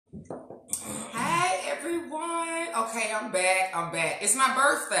Hey everyone. Okay, I'm back. It's my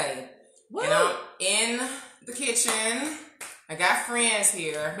birthday. Woo. And I'm in the kitchen. I got friends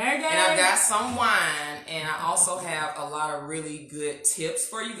here. And I've got some wine. And I also have a lot of really good tips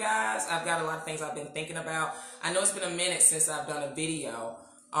for you guys. I've got a lot of things I've been thinking about. I know it's been a minute since I've done a video.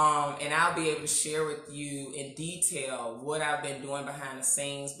 And I'll be able to share with you in detail what I've been doing behind the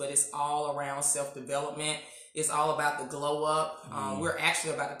scenes. But it's all around self-development. It's all about the glow up. We're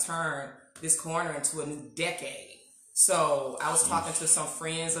actually about to turn this corner into a new decade. So I was talking to some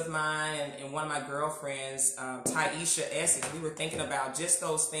friends of mine and one of my girlfriends, Taisha Essex. We were thinking about just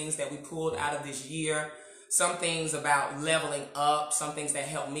those things that we pulled out of this year. Some things about leveling up, some things that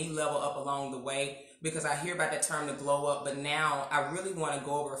helped me level up along the way, because I hear about that term, the glow up. But now I really want to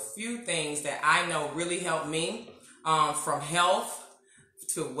go over a few things that I know really helped me, from health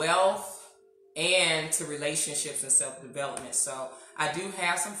to wealth and to relationships and self-development. So I do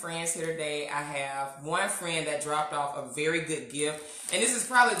have some friends here today. I have one friend that dropped off a very good gift. And this is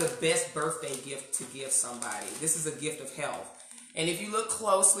probably the best birthday gift to give somebody. This is a gift of health. And if you look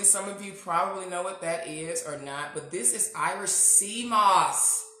closely, some of you probably know what that is or not. But this is Irish sea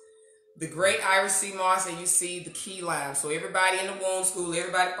moss. The great Irish sea moss, and you see the key lime. So everybody in the womb school,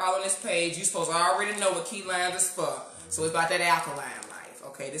 everybody following this page, you're supposed to already know what key lime is for. So it's about that alkaline life.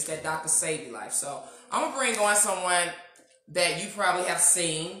 Okay, this is that Dr. Sebi life. So I'm going to bring on someone that you probably have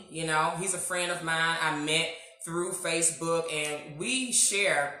seen. You know, he's a friend of mine I met through Facebook, and we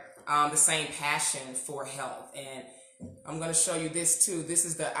share the same passion for health. And I'm going to show you this too. This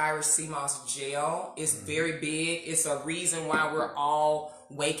is the Irish sea moss gel. It's very big. It's a reason why we're all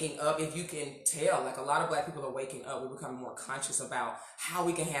waking up. If you can tell, like, a lot of Black people are waking up. We're becoming more conscious about how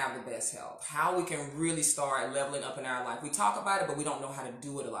we can have the best health, how we can really start leveling up in our life. We talk about it, but we don't know how to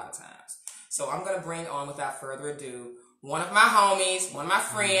do it a lot of times. So I'm going to bring on, without further ado, one of my homies, one of my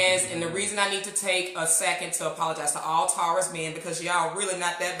friends. And the reason I need to take a second to apologize to all Taurus men, because y'all really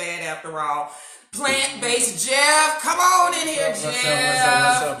not that bad after all. Plant-based Jeff, come on in here, Jeff.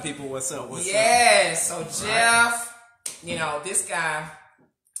 What's up, people? What's up? Yes, so Jeff, you know, this guy,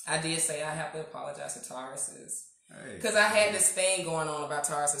 I did say I have to apologize to Tauruses. Because I had this thing going on about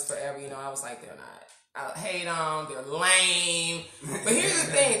Tauruses forever. You know, I was like, they're not. I hate them. They're lame. But here's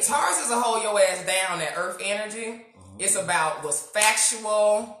the thing. Tauruses will hold your ass down, that earth energy. It's about what's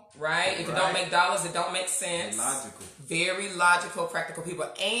factual, right? If it don't make dollars, it don't make sense. Logical. Very logical, practical people.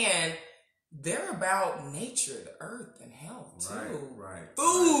 And they're about nature, the earth, and health, too. Right.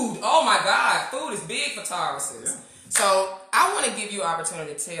 Food. Oh, my God. Food is big for Tauruses. Yeah. So I want to give you an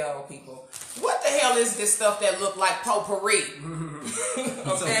opportunity to tell people, what the hell is this stuff that look like potpourri? Okay?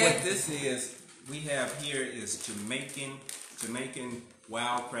 So what this is, we have here is Jamaican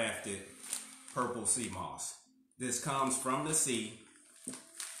wild-crafted purple sea moss. This comes from the sea.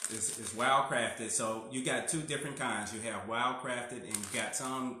 It's wild-crafted. So you got two different kinds. You have wild-crafted, and you got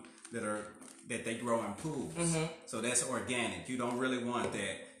some that they grow in pools. So that's organic. You don't really want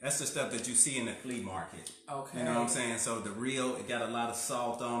that. That's the stuff that you see in the flea market. Okay. You know what I'm saying? So the real, it got a lot of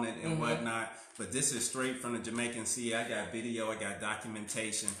salt on it and whatnot. But this is straight from the Jamaican Sea. I got video, I got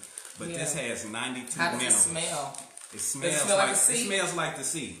documentation. But this has 92 How does minerals. It smell? It smells Does it smell like the sea? It smells like the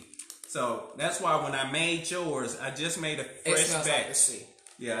sea. So that's why when I made yours, I just made a fresh it smells batch. Like the sea.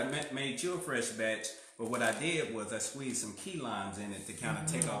 Yeah, I made you a fresh batch. But what I did was I squeezed some key limes in it to kind of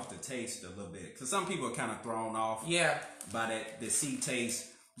take off the taste a little bit. Because some people are kind of thrown off by the sea taste.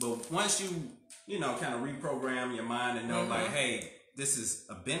 But once you know, kind of reprogram your mind and know, like, hey, this is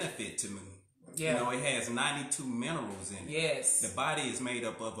a benefit to me. Yeah. You know, it has 92 minerals in it. Yes. The body is made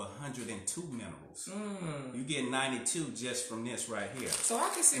up of 102 minerals. You get 92 just from this right here. So I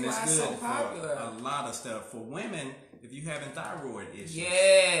can see and why it's so popular. For a lot of stuff. For women, if you having thyroid issues.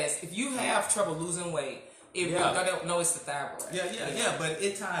 Yes. If you have trouble losing weight, I don't know it's the thyroid. Yeah. But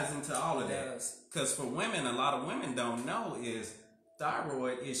it ties into all of that. Because for women, a lot of women don't know is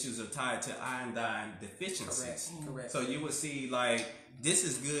thyroid issues are tied to iodine deficiencies. Correct. So you would see, like, this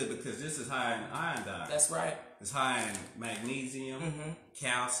is good because this is high in iodine. That's right. It's high in magnesium,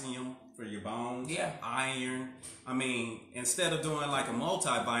 calcium for your bones, iron. I mean, instead of doing like a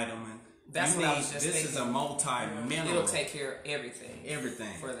multivitamin, that's what I was just thinking. This is a multi-mineral. It'll take care of everything.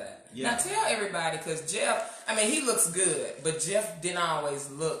 Everything. For that. Yeah. Now tell everybody, because Jeff, I mean, he looks good, but Jeff didn't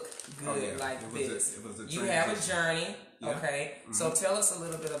always look good like this. You have a journey. Yeah. Okay, so tell us a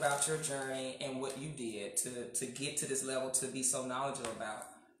little bit about your journey and what you did to get to this level, to be so knowledgeable about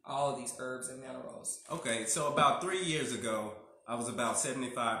all of these herbs and minerals. Okay, so about 3 years ago, I was about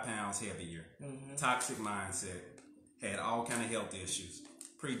 75 pounds heavier. Toxic mindset, had all kind of health issues,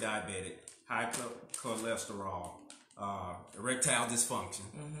 pre-diabetic, high cholesterol, erectile dysfunction.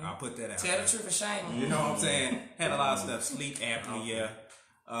 I'll put that out. Tell the truth or shame. You know what I'm saying? Had a lot of stuff. Sleep apnea,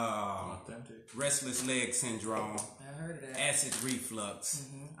 restless leg syndrome. I heard of that. Acid reflux.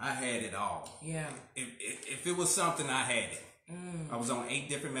 I had it all. Yeah. If it was something, I had it. I was on 8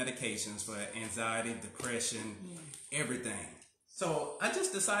 different medications for anxiety, depression, everything. So I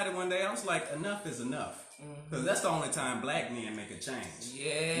just decided one day, I was like, enough is enough. Because that's the only time black men make a change.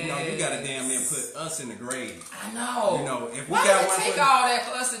 Yeah. You know, you got to damn near put us in the grave. I know. You know, if we Why got does one it take foot, all that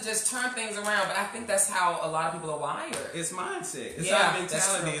for us to just turn things around? But I think that's how a lot of people are wired. it's mindset. It's Yeah, our that's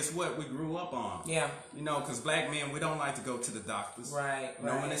mentality. true. It's what we grew up on. Yeah. You know, because black men, we don't like to go to the doctors. Right. You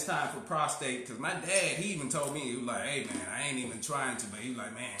know, when it's time for prostate, because my dad, he even told me, he was like, hey, man, I ain't even trying to, but he was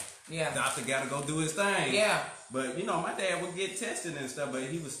like, man, Yeah. doctor got to go do his thing. Yeah. But, you know, my dad would get tested and stuff, but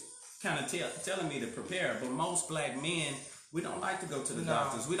he was kind of telling me to prepare. But most black men, we don't like to go to the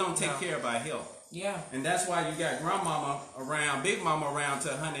doctors. We don't take care of our health. Yeah. And that's why you got grandmama around, big mama around to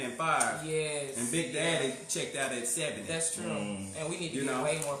 105. Yes. And big daddy checked out at 70. That's true. And we need to You be know?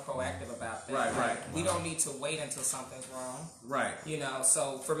 way more proactive about that. Right. We don't need to wait until something's wrong. Right. You know,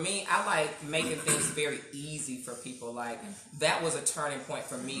 so for me, I like making things very easy for people. Like, that was a turning point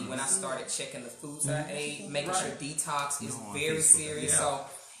for me when I started checking the foods I ate, making sure detox is very serious. Yeah. So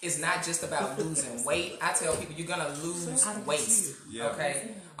it's not just about losing weight. I tell people you're gonna lose weight. Yeah.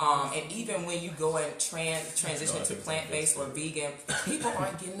 Okay. And even when you go and transition to plant-based or vegan, people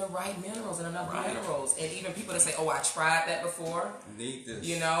aren't getting the right minerals and enough minerals. And even people that say, "Oh, I tried that before," Need this.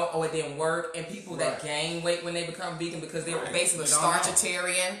 you know, "Oh, it didn't work." And people that gain weight when they become vegan because they're basically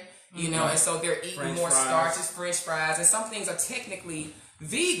starchitarian, you know, and so they're eating French more fries. starches, French fries, and some things are technically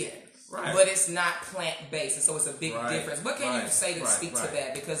vegan. Right. But it's not plant-based, and so it's a big difference. What can you say to speak to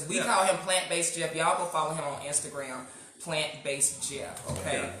that? Because we call him Plant-Based Jeff. Y'all go follow him on Instagram, Plant-Based Jeff,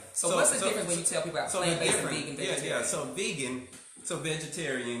 okay? Yeah. So what's the difference when you tell people about plant-based and vegan, vegetarian? Yeah. So vegan,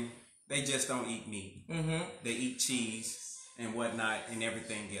 vegetarian, they just don't eat meat. They eat cheese and whatnot and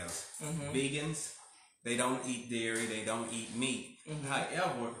everything else. Vegans, they don't eat dairy, they don't eat meat.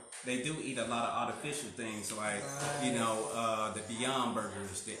 However, they do eat a lot of artificial things like, you know, the Beyond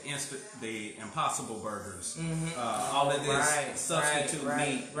Burgers, the Impossible Burgers, all of this substitute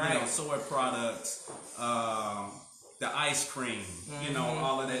meat, you know, soy products, the ice cream, you know,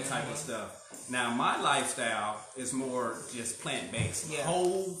 all of that type of stuff. Now, my lifestyle is more just plant-based,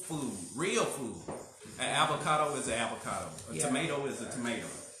 whole food, real food. An avocado is an avocado. A tomato is a tomato.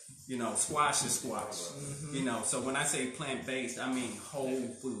 You know, squash is squash. You know, so when I say plant-based, I mean whole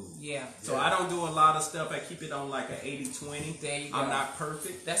food. Yeah. So I don't do a lot of stuff. I keep it on like an 80-20. There you go. I'm not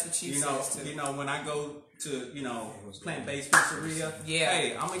perfect. That's what she says too. You know, when I go to, you know, plant-based pizzeria,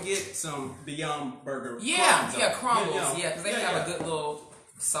 hey, I'm going to get some Beyond Burger crumbles. You know, Because they have a good little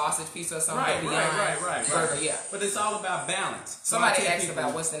sausage piece or something. Right. Burger, yeah. But it's all about balance. Somebody asked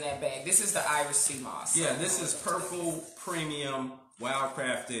about what's in that bag. This is the Irish sea moss. Yeah, this is purple premium wild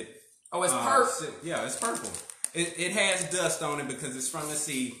crafted. Oh, it's purple. Yeah, it's purple. It has dust on it because it's from the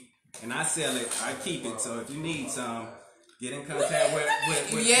sea, and I sell it. I keep it. So if you need some, get in contact with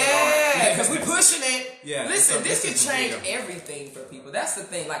because we pushing it. Yeah. Listen, so this can change everything for people. That's the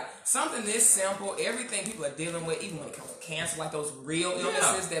thing. Like something this simple, everything people are dealing with, even when it comes to cancer, like those real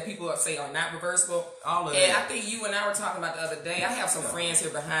illnesses that people say are not reversible. All of and that. I think you and I were talking about the other day. I have some friends here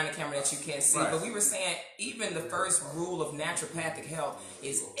behind the camera that you can't see, but we were saying even the first rule of naturopathic health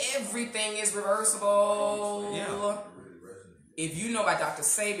is everything is reversible. Yeah. If you know about Dr.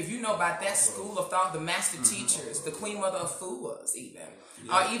 Sebi, if you know about that school of thought, the master teachers, the Queen Mother of Fuas even,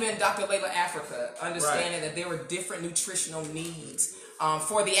 or even Dr. Layla Africa, understanding that there were different nutritional needs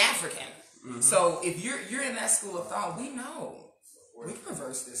for the African. So if you're in that school of thought, we know we can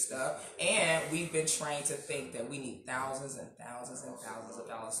reverse this stuff, and we've been trained to think that we need thousands and thousands and thousands of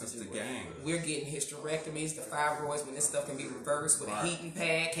dollars to do it. We're getting hysterectomies, the fibroids, when this stuff can be reversed with a heating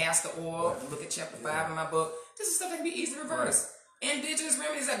pad, castor oil. Look at chapter 5 in my book. This is stuff that can be easy to reverse. Indigenous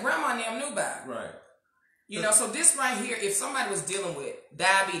remedies that grandma and them knew about. Right. You know, so this right here, if somebody was dealing with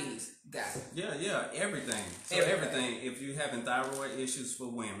diabetes, got it. Yeah, everything. So everything. If you're having thyroid issues for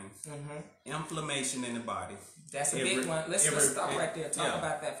women, inflammation in the body. That's a big one. Let's stop right there. Talk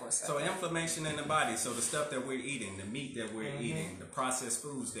about that for a second. So inflammation in the body. So the stuff that we're eating, the meat that we're eating, the processed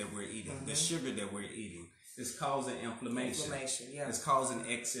foods that we're eating, the sugar that we're eating, is causing inflammation. It's causing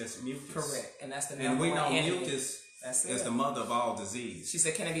excess mucus. Correct. And that's the And we know enemy. mucus is the mother of all disease. She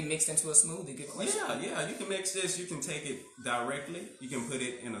said, can it be mixed into a smoothie? Good question. Yeah. You can mix this. You can take it directly. You can put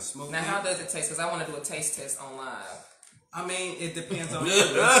it in a smoothie. Now, how does it taste? Because I want to do a taste test on live. I mean, it depends on you.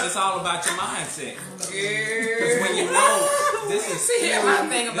 It's all about your mindset. Because when you know, this is see, here's my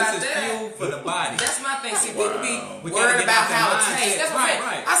thing about this is that. fuel for the body. That's my thing. See, people be We worried gotta get about out the how it mindset. tastes. That's what I'm saying.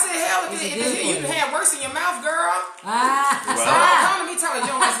 Right. I said, hell, if you can have worse in your mouth, girl. So Well, don't come to me talking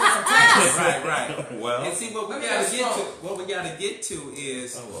you don't like some taste. Right. well, And see what we gotta get to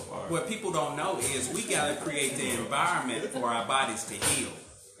is what people don't know is we gotta create the environment for our bodies to heal.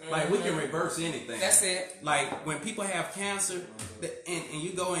 Like we can reverse anything. That's it. Like when people have cancer and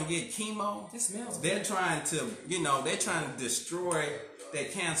you go and get chemo, It smells good. they're trying to destroy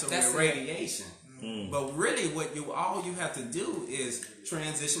that cancer with radiation. But really all you have to do is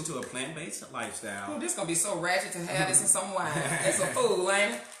transition to a plant-based lifestyle. Ooh, this gonna be so ratchet to have this in some wine. It's a fool,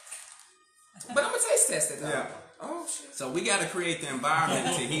 ain't it? But I'm gonna taste test it though. Yeah. Oh shit. So we gotta create the environment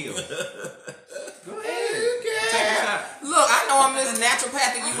to heal. Go ahead. Okay. Take a shot. Look, I know I'm this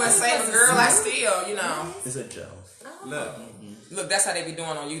naturopathic USA, but girl, I still, it's a gel. Look, that's how they be doing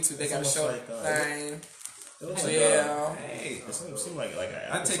on YouTube. They gotta almost show like, thing. Yeah. Hey, It seems like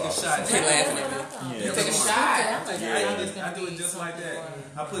I take a shot. They laughing at me. You take a shot. I do it just like that.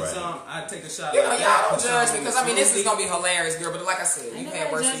 I put some. I take a shot. You know, like y'all that, don't put judge some me in because the I mean this is smoothie. gonna be hilarious, girl. But like I said, you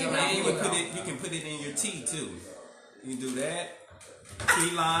had worse in your mouth. And You you can put it in your tea too. You can do that.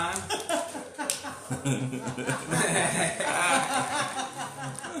 Key lime.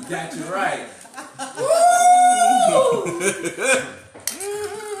 Got you right.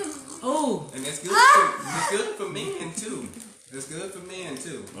 Ooh. And it's good. It's good for men too. It's good for men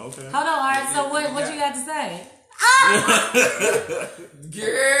too. Okay. Hold on, all right. So what you got to say?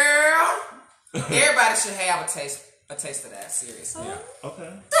 Girl, everybody should have a taste of that. Seriously.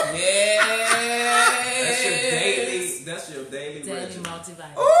 Okay. Yes. That's your daily Daily regimen.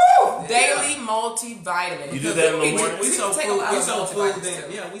 multivitamin. Ooh, daily multivitamin. You do that in the morning? We so take a lot of fooled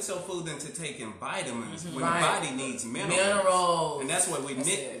multivitamins, we so fooled into taking vitamins when Right. the body needs minerals. Minerals. And that's what we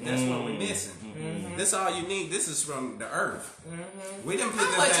that's what we're missing. That's all you need. This is from the earth. We didn't put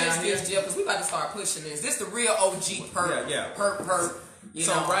How much this is down here. this, Jeff? Because we about to start pushing this. This the real OG perk. Yeah. Perk. You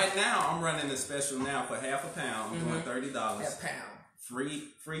So know, right now I'm running a special now for half a pound, doing $30. that pound.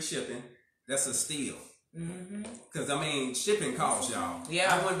 Free shipping. That's a steal. Because I mean, shipping costs, y'all.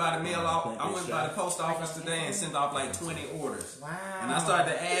 Yeah. I went by the I went by the post office today and sent off like 20 orders. Wow. And I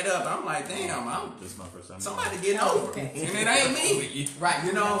started to add up. I'm like, damn, This is my first time. somebody getting over it. And it ain't me. Right.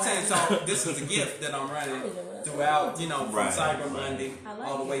 You know what I'm saying? So this is a gift that I'm running throughout, from Right. Cyber Monday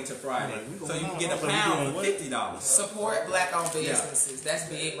all the way to Friday. So you can get a pound for $50. Support black-owned businesses. That's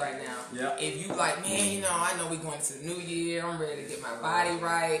big right now. Yeah. If you like, man, I know we're going to the new year. I'm ready to get my body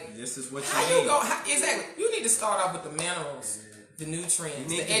right. This is what How you you need. go? Exactly. You need to start off with the minerals, the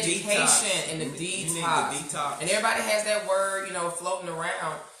nutrients, You need the the education, detox. and the You need the detox. detox. And everybody has that word, floating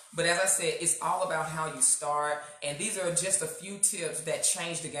around. But as I said, it's all about how you start. And these are just a few tips that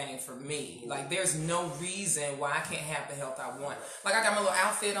changed the game for me. Like, there's no reason why I can't have the health I want. Like, I got my little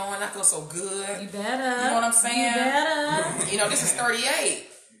outfit on. I feel so good. You better. You know what I'm saying? You better. This is 38.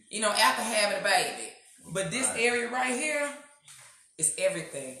 After having a baby. But this area right here is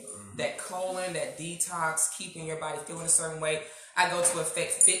everything. That colon, that detox, keeping your body feeling a certain way. I go to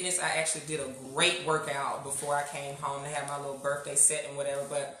Effect Fitness. I actually did a great workout before I came home to have my little birthday set and whatever.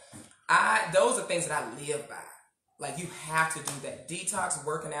 But those are things that I live by. Like, you have to do that. Detox,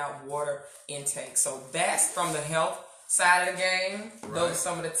 working out, water intake. So that's from the health side of the game. Right. Those are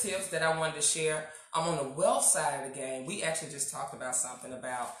some of the tips that I wanted to share. I'm on the wealth side of the game. We actually just talked about something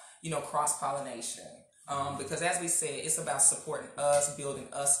about, cross-pollination. Because as we said, it's about supporting us, building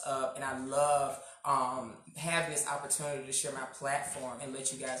us up. And I love having this opportunity to share my platform and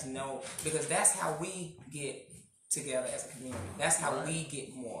let you guys know, because that's how we get together as a community. That's how we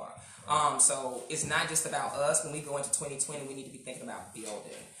get more. So it's not just about us. When we go into 2020, we need to be thinking about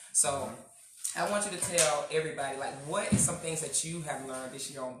building. So I want you to tell everybody, what is some things that you have learned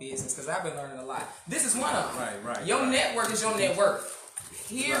this year on business? Because I've been learning a lot. This is one of them. Right. Your network is your net worth.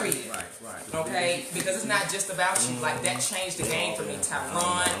 Period. Right. Okay? Because it's not just about you. Like, that changed the game for me.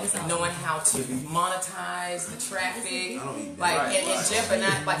 Tyrone, knowing how to monetize the traffic. And Jeff and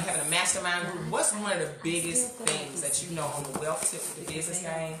I, having a mastermind group. What's one of the biggest things that you know on the wealth tip of the business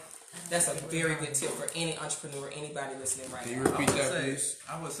game? That's a very good tip for any entrepreneur, anybody listening right now. Can you repeat that, please?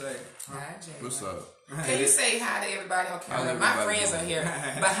 I would say. Hi, Jay. What's up? Can you say hi to everybody on camera? How's My everybody friends doing? are here.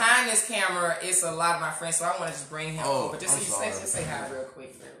 Behind this camera, it's a lot of my friends, so I want to just bring him over. I'm Just sorry. say hi real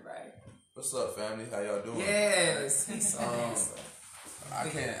quick for everybody. What's up, family? How y'all doing? Yes, he's so handsome. I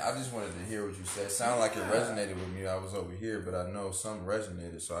can't. I just wanted to hear what you said. It sounded like it resonated with me. I was over here, but I know some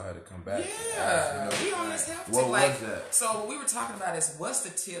resonated, so I had to come back. Yeah, we on this health What tip. was that? So what we were talking about is what's the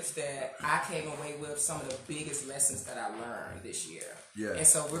tips that I came away with, some of the biggest lessons that I learned this year. Yeah. And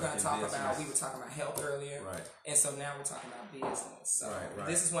so we're going to talk business. about, we were talking about health earlier. Right. And so now we're talking about business. So Right.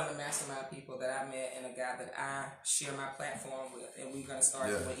 this is one of the mastermind people that I met and a guy that I share my platform with. And we're going to start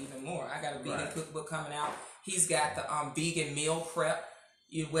doing even more. I got a vegan cookbook coming out. He's got the vegan meal prep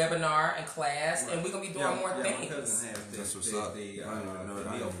webinar and class, and we're gonna be doing more things. My cousin has the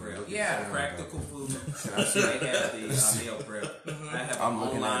meal prep. Yeah. Practical food. They have the meal prep. I have an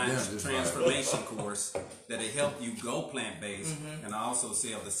online transformation course that'll help you go plant-based, and I also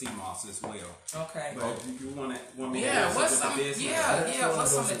sell the sea moss as well. Okay. But you want me to what's answer some the business?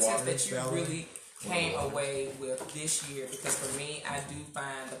 what's some of the tips that you really came away with this year? Because for me, I do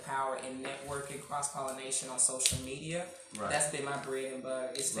find the power in networking, cross-pollination on social media. Right. That's been my bread and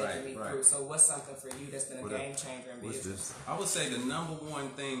butter. It's taken me Right. through. So what's something for you that's been a game changer in business? I would say the number one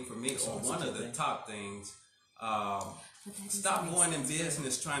thing for me, or one of the top things, stop going in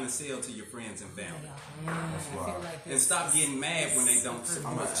business trying to sell to your friends and family. And stop getting mad when they don't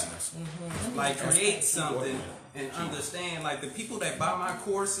support you. Like, create something and understand, like, the people that buy my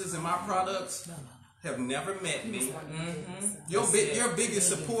courses and my products have never met me. Your biggest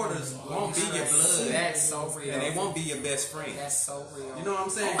supporters won't be your blood. That's so real. And they won't be your best friend. That's so real. You know what I'm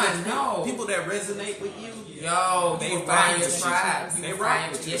saying? I know. People that resonate with you, they find your tribe. They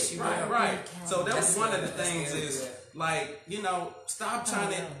rock with you. Yes, you Right, will. right. So that was That's one of good. the That's things very is good. like, stop trying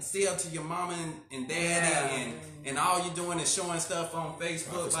to sell to your mama and daddy and all you're doing is showing stuff on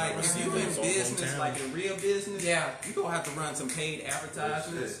Facebook. Like, if you're in business, like in real business, you're gonna have to run some paid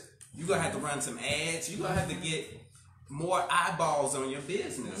advertisements. You're gonna have to run some ads. You're gonna have to get more eyeballs on your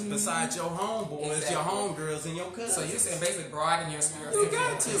business besides your homeboys, your homegirls, and your cousins. So you're saying basically broaden your sphere. You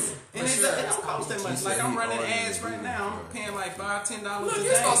got to. And it don't cost that much. Like, I'm running ads right now. I'm paying like $5-10 Look, a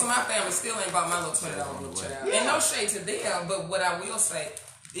this day. goes to my family still ain't bought my little $20 blue child. And no shade to them, but what I will say,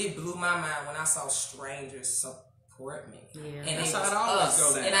 it blew my mind when I saw strangers support me. And That's it how was it always us.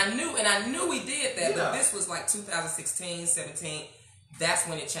 go down. And I knew we did that, but this was like 2016, 17. That's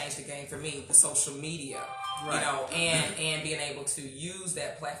when it changed the game for me, the social media. And being able to use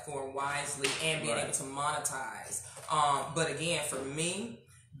that platform wisely and being able to monetize. But again, for me,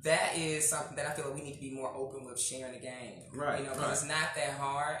 that is something that I feel like we need to be more open with sharing the game. Right. Because it's not that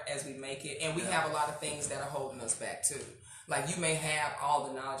hard as we make it. And we have a lot of things that are holding us back too. Like, you may have all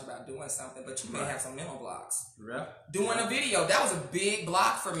the knowledge about doing something, but you may have some mental blocks. Doing a video, that was a big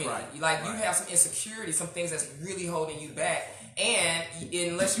block for me. You have some insecurity, some things that's really holding you back. And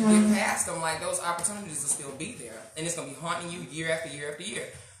unless you get past them, like, those opportunities will still be there. And it's going to be haunting you year after year after year.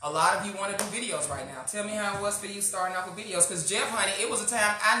 A lot of you want to do videos right now. Tell me how it was for you starting off with videos. Because Jeff, honey, it was a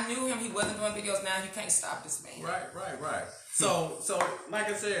time I knew him. He wasn't doing videos. Now you can't stop this man. Right. So like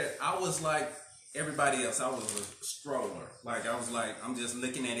I said, I was like everybody else. I was a stroller. Like, I was like, I'm just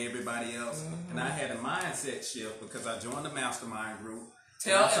looking at everybody else. And I had a mindset shift because I joined the mastermind group.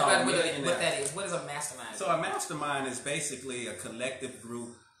 Tell everybody what that is. What is a mastermind? So a mastermind is basically a collective group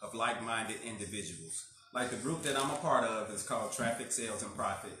of like-minded individuals. Like, the group that I'm a part of is called Traffic, Sales, and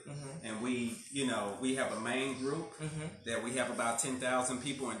Profit. And we have a main group that we have about 10,000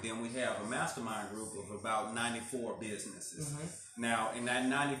 people, and then we have a mastermind group of about 94 businesses. Now, in that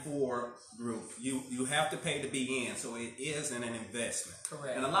 94 group, you have to pay to be in, so it is an investment.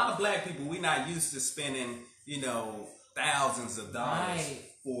 Correct. And a lot of black people, we're not used to spending, thousands of dollars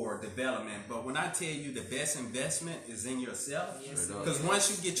for development. But when I tell you the best investment is in yourself, because once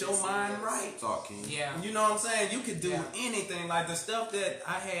you get your mind right, you know what I'm saying, you could do anything. Like, the stuff that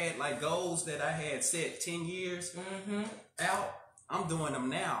I had, like goals that I had set 10 years out, I'm doing them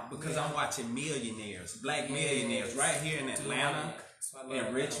now because I'm watching millionaires, black millionaires right here in Atlanta,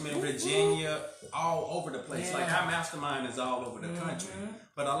 in Richmond, Virginia, all over the place. Like, our mastermind is all over the country.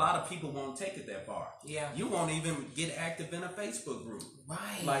 But a lot of people won't take it that far. You won't even get active in a Facebook group.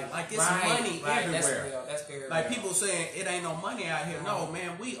 Like it's money everywhere. That's very like real. people saying it ain't no money out here. No,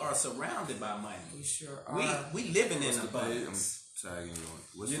 man, we are surrounded by money. We sure are. We living in abundance. I'm tagging you on.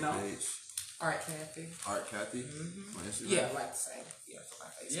 What's You the know? page? Art Kathy. Art Kathy? On Instagram? Yeah, I like the same. Yeah, for my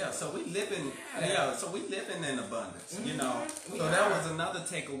face. Yeah, so we living. So we living in abundance. So that was another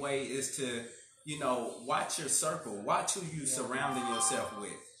takeaway is to watch your circle, watch who you surrounding yourself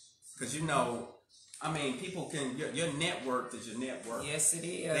with, because people can your network is your network. Yes, it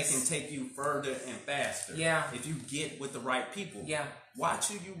is. They can take you further and faster. If you get with the right people. Watch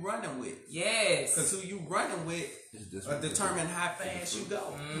who you running with. Yes. Because who you running with determine how fast you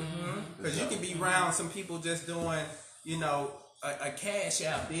go. Because you can be around some people just doing a cash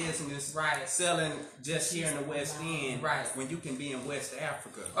out business, Right. selling just here in the West End, Right. when you can be in West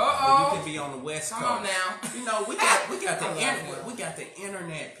Africa, Uh-oh. when you can be on the West Come Coast. on now. You know, we got the I love internet. it. We got the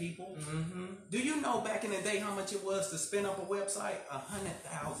internet, people. Mm-hmm. Do you know back in the day how much it was to spin up a website?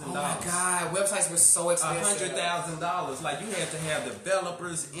 $100,000. Oh my God, websites were so expensive. $100,000. Like, you had to have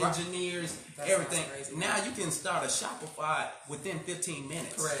developers, engineers, That everything. sounds crazy. Now you can start a Shopify within 15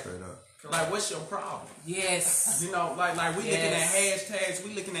 minutes. Correct. Straight up. Like, what's your problem? Yes. You know, like we looking at Yes. hashtags,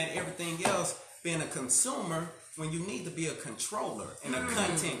 we looking at everything else. Being a consumer when you need to be a controller and a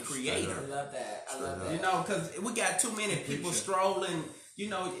content creator. I love that. I love that. You know, because we got too many people strolling. You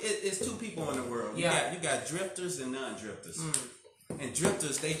know, it's two people in the world. Yeah. You got drifters and non-drifters. And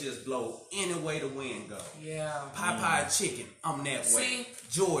drifters, they just blow any way the wind go. Yeah. Popeye chicken, I'm that way. See?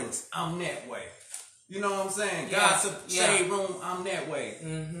 Jordans, I'm that way. You know what I'm saying? Yeah. Gossip, Yeah. shade room, I'm that way.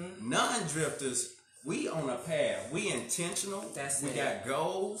 Non-drifters, we on a path. We intentional. That's we it. got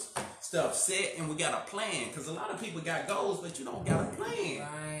goals, stuff set, and we got a plan. Because a lot of people got goals, but you don't got a plan.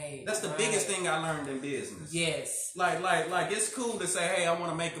 Right. That's the biggest thing I learned in business. Yes. Like, it's cool to say, hey, I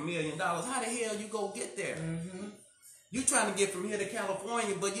want to make $1 million. How the hell you go get there? You trying to get from here to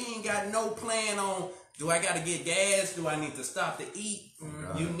California, but you ain't got no plan on, do I got to get gas? Do I need to stop to eat?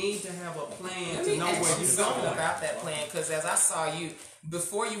 You need to have a plan Let to me know ask where you you're something going. about that plan, because as I saw you,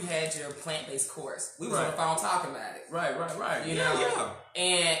 before you had your plant-based course, we was on the Right. phone talking about it. Right. You yeah, know? yeah.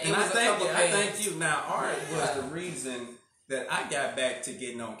 And it And was I a couple things. thank you. Now, art Yeah. was the reason that I got back to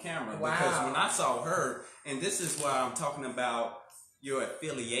getting on camera. Wow. Because when I saw her, and this is why I'm talking about your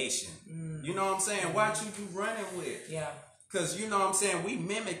affiliation. You know what I'm saying? Watch who you running with. Yeah. Because, you know what I'm saying, we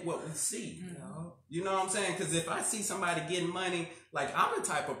mimic what we see. No. You know what I'm saying? Because if I see somebody getting money, like, I'm the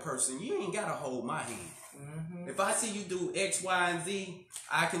type of person, you ain't got to hold my hand. If I see you do X, Y, and Z,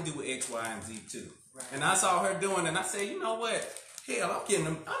 I can do X, Y, and Z too. Right. And I saw her doing it, and I said, you know what? Hell,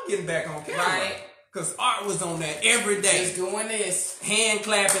 I'm getting back on camera. Right. Because art was on that every day. Just doing this. Hand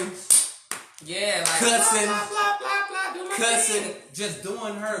clapping, Yeah, like Cussing. blah, blah, blah, blah, do my cussing, thing. just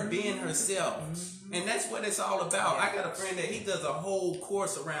doing her, being herself. And that's what it's all about. I got a friend that he does a whole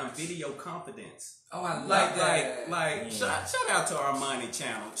course around video confidence. Oh, I love Like, that. shout out to our Armani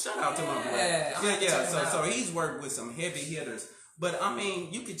channel. Shout out to my boy. Yeah, I'm gonna check him So out. he's worked with some heavy hitters. But I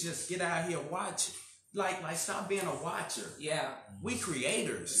mean, you could just get out here, watch. Like stop being a watcher. Yeah. We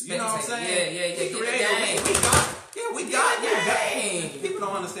creators. You know what I'm Spectator. saying? Yeah, We get the creators. game. We got game. People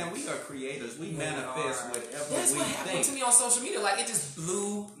don't understand. We are creators. We manifest whatever That's we what happened think. to me on social media. Like, it just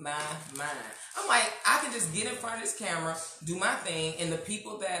blew my mind. I'm like, I can just get in front of this camera, do my thing, and the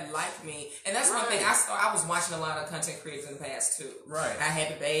people that like me. And that's one thing. I was watching a lot of content creators in the past too. Right. I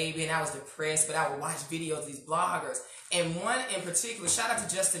had a baby and I was depressed, but I would watch videos of these bloggers. And one in particular, shout out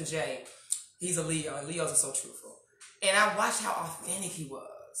to Justin J. He's a Leo, and Leos are so truthful. And I watched how authentic he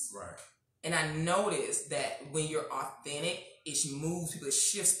was. Right. And I noticed that when you're authentic, it moves people, it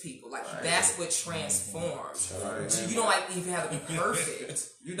shifts people. Like, that's what transforms. Right. You don't like even have to be perfect.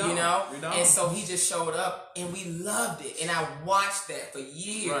 You don't. You know? You don't. And so he just showed up and we loved it. And I watched that for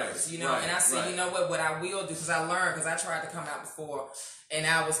years. Right. You know, Right. and I said, Right. you know what I will do, because I learned, because I tried to come out before and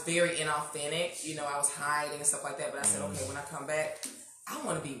I was very inauthentic. You know, I was hiding and stuff like that. But I said, okay, when I come back, I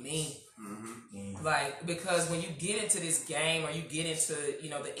want to be me. Like, because when you get into this game or you get into, you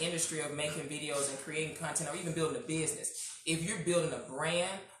know, the industry of making videos and creating content or even building a business, if you're building a brand,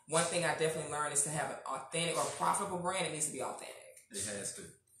 one thing I definitely learned is to have an authentic or profitable brand, it needs to be authentic. It has to.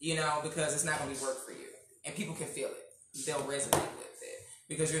 You know, because it's not going to be work for you. And people can feel it. They'll resonate with it.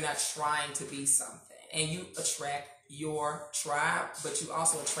 Because you're not trying to be something. And you attract your tribe, but you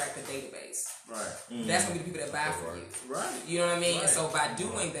also attract the database. Right. That's going to be the people that buy from you. Right. You know what I mean? Right. And so by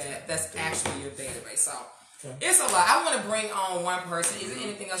doing that, that's actually your database. So it's a lot. I want to bring on one person. Is there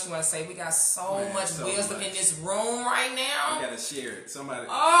anything else you want to say? We got so much so wisdom much. in this room right now. I gotta share it. Somebody.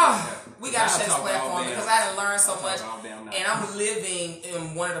 We got to share this platform because I done learned so I'll much. talk all damn night. And I'm living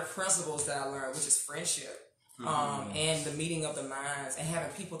in one of the principles that I learned, which is friendship. And the meeting of the minds and having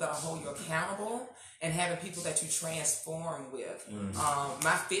people that will hold you accountable and having people that you transform with.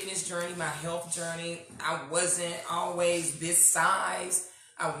 My fitness journey, my health journey, I wasn't always this size.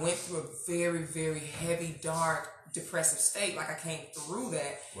 I went through a very, very heavy, dark, depressive state. Like, I came through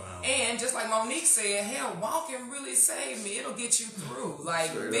that. Wow. And just like Monique said, hell, walking really saved me. It'll get you through.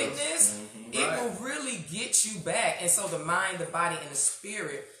 Like, fitness, it will really get you back. And so the mind, the body, and the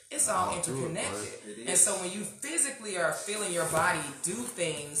spirit, it's all interconnected. And so when you physically are feeling your body do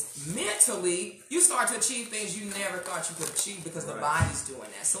things, mentally, you start to achieve things you never thought you could achieve because the body's doing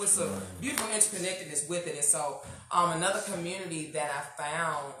that. So it's a beautiful interconnectedness with it. And so another community that I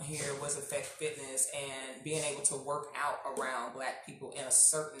found here was Effect Fitness, and being able to work out around Black people in a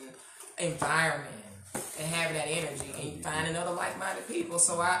certain environment and having that energy and finding other like-minded people.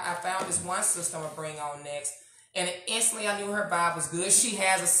 So I found this one sister I'm gonna bring on next. And instantly I knew her vibe was good. She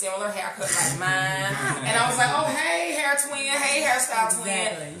has a similar haircut like mine. And I was like, oh, hey, hair twin. Hey, hairstyle twin.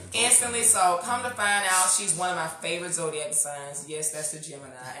 Exactly. Instantly. So come to find out, she's one of my favorite zodiac signs. Yes, that's the Gemini.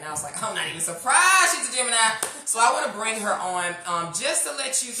 And I was like, I'm not even surprised she's a Gemini. So I want to bring her on just to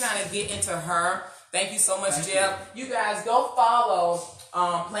let you kind of get into her. Thank you so much, Jeff. You guys go follow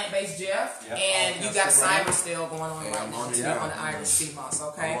Plant-Based Jeff, and you got Cyber still going on right now too on the Irish Sea Moss,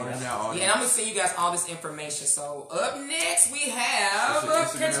 okay? Yeah, and I'm gonna send you guys all this information. So up next we have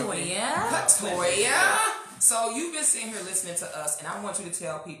Katoya. So you've been sitting here listening to us, and I want you to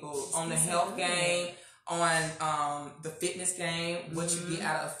tell people on the health game, on the fitness game, what you get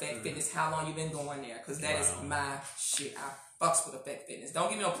out of Effect Fitness, how long you've been going there, because that is my shit. I fucks with Effect Fitness. Don't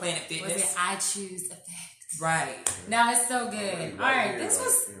give me no Planet Fitness. Was it I choose Effect? Right. No, it's so good. All right, this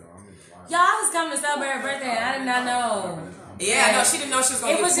was y'all was coming to celebrate her birthday. I did not know. Yeah, I know she didn't know she was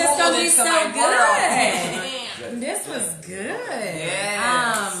gonna. It get was just gonna be pulled so into my good. This was good.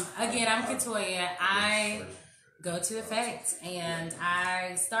 Yes. Again, I'm Katoya. I go to Effect, and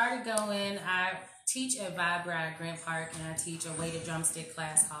I started going. I teach at Vibra Grant Park, and I teach a weighted drumstick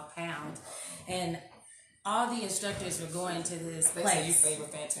class called Pound, and all the instructors were going to this They place. say you favor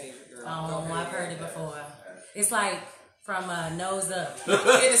Fantasia, girl. Oh, I've heard it before. It's like from nose up.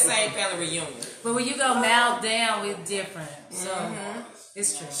 It's the same family reunion. But when you go mouth down, it's different. So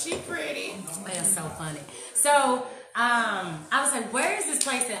it's true. She pretty. That's so funny. So I was like, where is this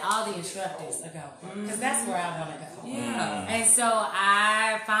place that all the instructors are going? Because that's where I want to go. Yeah. And so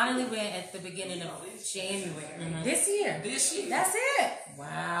I finally went at the beginning of January this year. This year. That's it.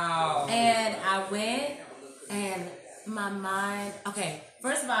 Wow. And I went, and my mind, okay,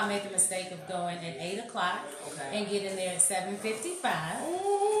 first of all, I made the mistake of going at 8 o'clock and getting there at 7:55.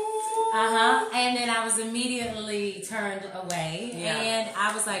 And then I was immediately turned away. Yeah. And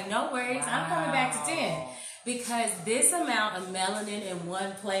I was like, no worries, I'm coming back to 10. Because this amount of melanin in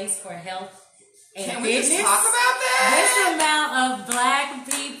one place for health and Can we fitness, just talk about that? this amount of Black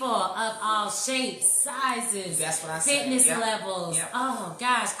people of all shapes, sizes, That's what I said. fitness Yep. levels. Yep. Oh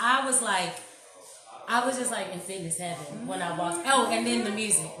gosh, I was just like in fitness heaven when I walked. Oh, and then the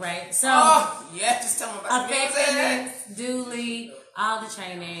music, right? So, just tell me about the Effect music. Fitness, Dooley, all the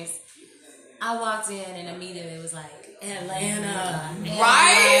trainers. I walked in and immediately it was like Atlanta, and Right?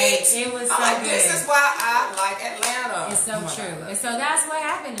 like, it was so I'm like, good. this is why I like Atlanta. It's so true. And so that's what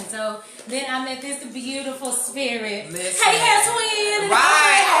happened. And so then I met this beautiful spirit. Listen. Hey, hair twin.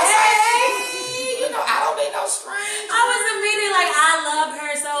 Right. I was like, Hey. hey, I don't need no strangers. I was immediately like, I love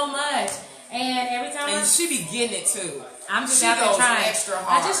her so much. And every time And she be getting it too. I'm just She out there goes trying. extra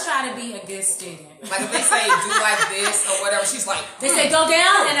hard. I just try to be a good student. Like if they say do like this or whatever, she's like, They say go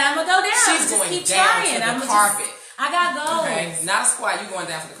down, and I'm gonna go down. She's just going keep down trying. to the I'm carpet. I got goals. Okay, not a squat. You going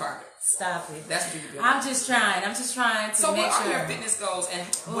down to the carpet. Stop it. That's what you're doing. I'm just trying to So make what are sure. your fitness goals and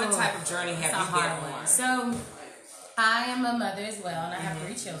what type of journey It's have a you been hard on? one. So I am a mother as well, and I have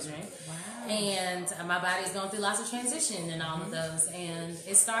 3 children. Wow. And my body's going through lots of transition and all of those. And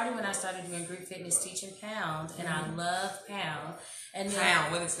it started when I started doing group fitness, teaching Pound, and I love Pound. And then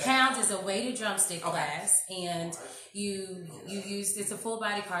Pound, what is that? Pound is a weighted drumstick class, and you use, it's a full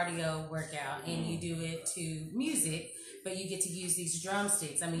body cardio workout, and you do it to music, but you get to use these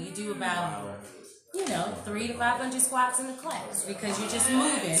drumsticks. I mean, you do about 300 to 500 squats in the class because you're just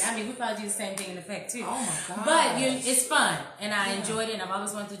moving. I mean, we probably do the same thing in Effect too. Oh my God. But it's fun, and I enjoyed it. And I've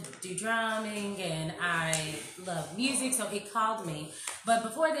always wanted to do drumming, and I love music, so it called me. But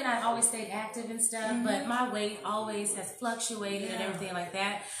before then, I always stayed active and stuff. But my weight always has fluctuated and everything like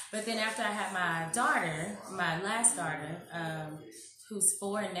that. But then after I had my daughter, my last daughter, who's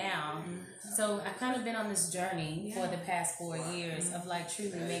 4 now. So I've kind of been on this journey for the past 4 years of like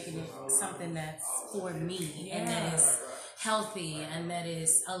truly making it something that's for me and that is healthy and that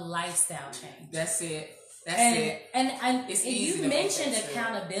is a lifestyle change. That's it. And It's and easy you to make mentioned that too.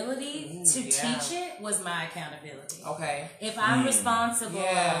 accountability. To teach it was my accountability. Okay. If I'm responsible,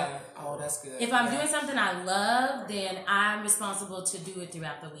 Oh, that's good. if I'm doing something I love, then I'm responsible to do it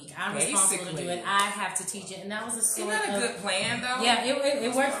throughout the week. I'm responsible to do it. I have to teach it, and that was a sort Isn't that of a good plan though? yeah.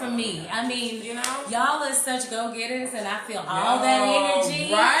 It worked for me. I mean, y'all are such go getters, and I feel all that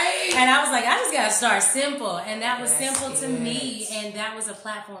energy. Right. And I was like, I just gotta start simple, and that was That's simple to it. me, and that was a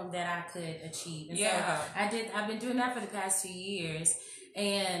platform that I could achieve. And so I've been doing that for the past 2 years,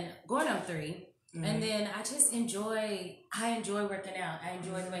 and going on 3. And then I just enjoy working out. I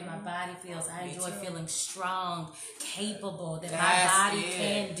enjoy the way my body feels. I enjoy feeling strong, capable, that my body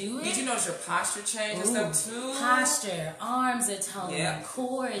can do it. Did you know notice your posture change and stuff too? Posture, arms are toned,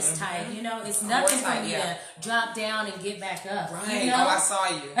 core is tight. You know, it's nothing for me to drop down and get back up. Right. You know? Oh, I saw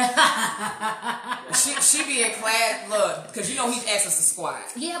you. she be in class, look, because you know he asks us to squat.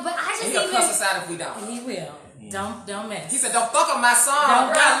 Yeah, but I just he'll cuss us out if we don't. He will. Don't mess. He said, don't fuck up my song.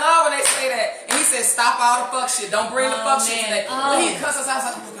 I love when they say that. And he said, stop all the fuck shit. Don't bring the fuck shit today. When he cuss us out, I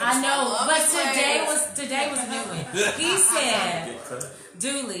was like, oh my God, I know, but today was Dooley. He said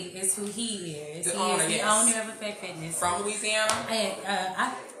Dooley is who he is. He is the owner of Effect Fitness. From Louisiana?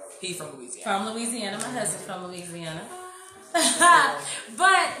 And he's from Louisiana. From Louisiana. My husband's from Louisiana.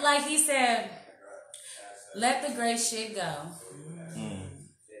 But like he said, let the great shit go.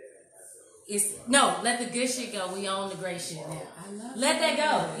 Let the good shit go. We own the great shit now. Let that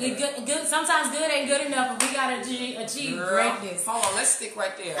go. Good. Sometimes good ain't good enough, but we gotta achieve greatness. Hold on, let's stick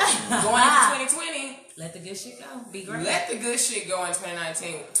right there. Going into 2020. Let the good shit go. Be great. Let the good shit go in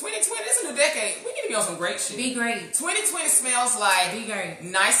 2019. 2020, this is a new decade. We need to be on some great shit. Be great. 2020 smells like be great.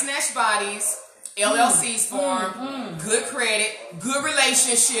 Nice snatch bodies, LLCs form, good credit, good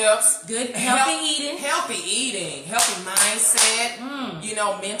relationships, good healthy eating, healthy mindset, you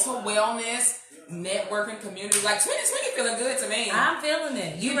know, mental wellness, networking, community. Like 2020 feeling good to me. I'm feeling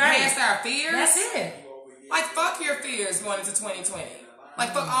it. You past our fears. That's it. Like fuck your fears going into 2020.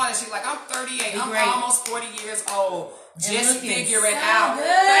 Like fuck all that shit. Like I'm 38. I'm almost 40 years old. Just figuring out. Good.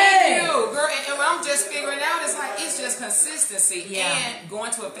 Thank you, girl. And when I'm just figuring out, it's like it's just consistency. Yeah. And going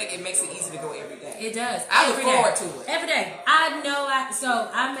to Effect, it makes it easy to go every day. It does. I look forward to it every day. I know.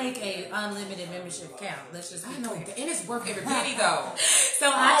 I make a unlimited membership count. Let's just. I know, and it's worth every penny though. So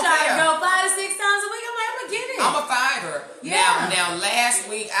I try to go 5 to 6 times a week. I'm like, I'm gonna get it. I'm a fiver. Yeah. Now last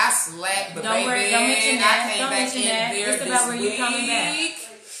week I slacked, but don't mention that. I came back in there it's about where you coming back.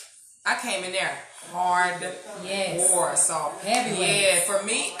 I came in there hard war. So for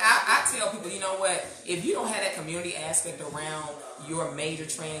me, I tell people, you know what? If you don't have that community aspect around your major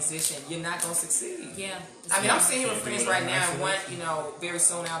transition, you're not gonna succeed. Yeah. I mean, I'm sitting here with friends right now, and very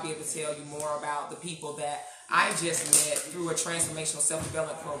soon I'll be able to tell you more about the people that I just met through a transformational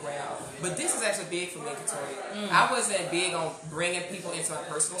self-development program. But this is actually big for me, Victoria. I wasn't big on bringing people into my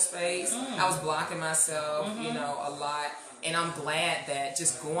personal space. I was blocking myself, you know, a lot. And I'm glad that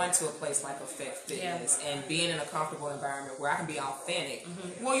just going to a place like Effect Fitness and being in a comfortable environment where I can be authentic,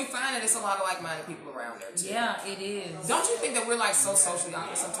 well, you find that it's a lot of like-minded people around there, too. Yeah, it is. Don't you think that we're like so socially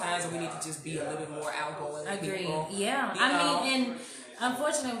awkward sometimes and we need to just be a little bit more outgoing with people? Yeah. I mean, and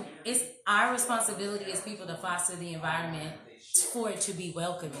unfortunately, it's our responsibility as people to foster the environment for it to be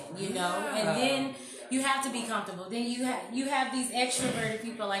welcoming, you know? And then you have to be comfortable. Then you have these extroverted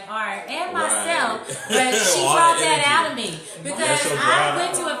people like Art and myself, but she brought that out of me because I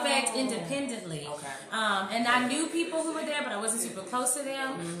went to Effect independently, and I knew people who were there, but I wasn't super close to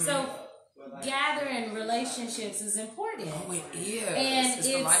them. So gathering relationships is important. Oh, it is. And it's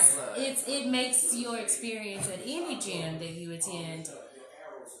the lifeblood. It makes your experience at any gym that you attend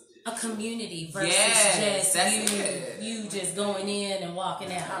a community versus you just going in and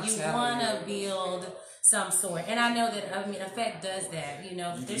walking out. You want to build some sort. And I know that, Effect does that. You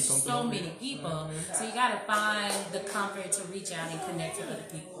know, there's so many people. So you got to find the comfort to reach out and connect with other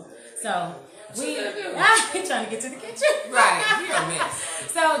people. So I'm trying to get to the kitchen. Right. You're a mess.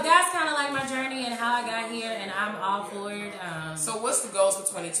 So that's kind of like my journey and how I got here, and I'm all for it. So what's the goals for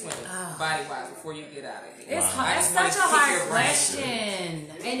 2020, body-wise, before you get out of here? It's hard. It's such a hard question.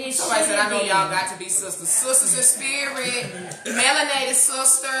 And it's somebody said, I know y'all got to be sisters. Sisters in spirit, melanated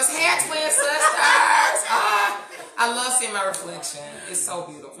sisters, hair twin sisters. I love seeing my reflection. It's so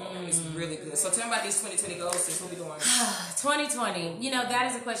beautiful. It's really good. So tell me about these 2020 goals, sis. What we doing? 2020. You know, that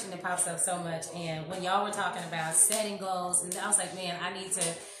is a question that pops up so much. And when y'all were talking about setting goals, and I was like, man, I need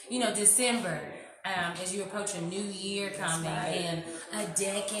to, December, as you approach a new year coming and a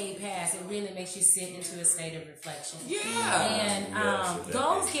decade pass, it really makes you sit into a state of reflection. Yeah. And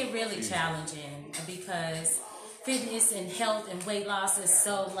goals get really challenging because fitness and health and weight loss is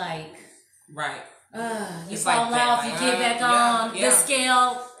so like... Right. You fall off, you get back on, the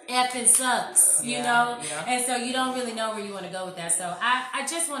scale effing sucks, you know? Yeah. And so you don't really know where you want to go with that. So I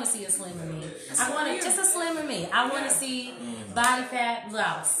just want to see a slimmer me. I want just a slimmer me. I want to see body fat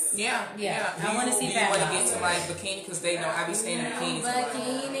loss. Yeah. I want to see fat loss. You want to get to like bikini because they know I be staying in bikinis.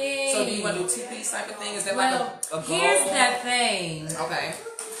 Bikini. So do you want to do two-piece type of thing? Is that like a goal? Here's the thing. Okay.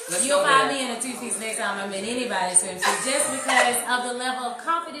 You'll find me in a two-piece next time I'm in anybody's swimsuit just because of the level of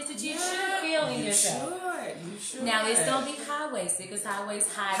confidence that you should feel in yourself. You should. Now, it's don't be high-waisted because high-waist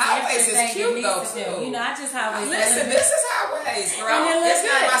high-waist is cute though too. I just high-waist. Listen, this is high-waist, girl. It's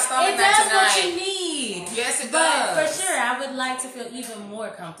not my stomach it does tonight. what you need. Yes, it But does. for sure, I would like to feel even more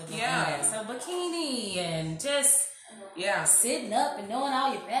comfortable. Yeah. In that. So bikini and just Yeah. sitting up and knowing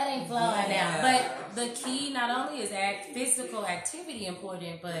all your fat ain't flowing out. But the key not only is physical activity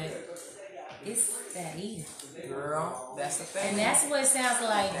important, but it's that eating. Girl, that's the thing. And that's what it sounds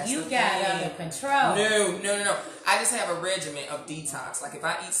like That's you the got thing. under control. No. I just have a regimen of detox. Like if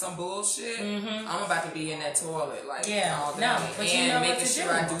I eat some bullshit, I'm about to be in that toilet like all day. but and you know making what to sure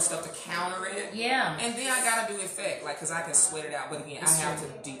do. I do stuff to counter it. Yeah. And then I gotta do effect, like, cause I can sweat it out. But again, I have to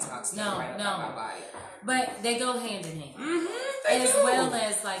detox right out my body. But they go hand in hand. As well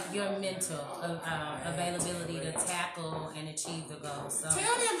as like your mental availability to tackle and achieve the goal. So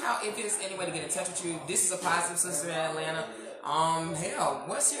tell them how, if there's any way to get in touch with you. This is a positive sister in Atlanta. Hell,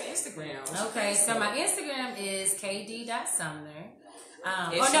 what's your Instagram? Okay, so my Instagram is kd.sumner.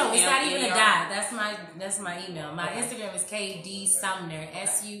 It's not even a dot. That's my email. My Instagram is kdsumner, SUNNER,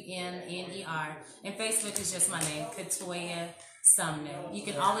 and Facebook is just my name, Katoya Sumner. You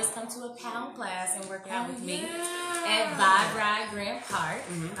can always come to a pound class and work out with me at Vibe Ride Grant Park.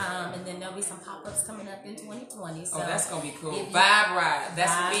 And then there'll be some pop-ups coming up in 2020. So that's going to be cool. Vibe Ride.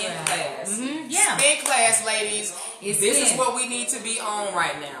 That's spin class. Yeah. Spin class, ladies. This is what we need to be on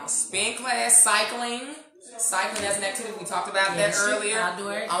right now. Spin class, cycling. Cycling as an activity. We talked about that earlier. I'm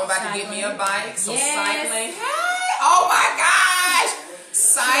about to get me a bike. So cycling. Hey! Oh my gosh!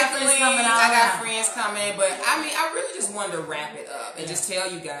 Cycling. I got friends coming, but I mean, I really just wanted to wrap it up and just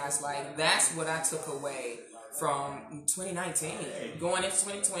tell you guys, like, that's what I took away from 2019, going into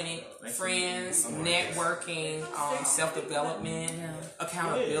 2020. Friends, networking, self-development,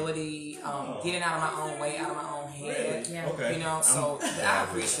 accountability, getting out of my own way, out of my own head. You know, so I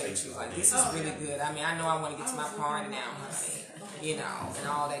appreciate you. Like, this is really good. I mean, I know I want to get to my party now, honey. You know, and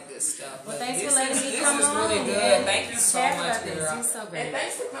all that good stuff. But thanks for letting me come This is on. really good. Thank you so much, girl. You're so great. And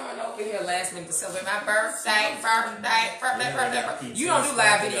thanks for coming over here last minute to celebrate my birthday. You don't do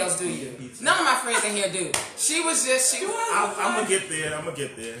live videos, do you? None of my friends in here do. She was just, I'm gonna get there. None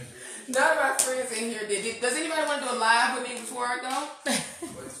of my friends in here did. Does anybody want to do a live with me before I go?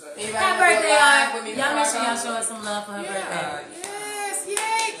 Anybody Happy want to do a live with birthday, me y'all. Make sure before I y'all go? show us some love for her birthday. Yes,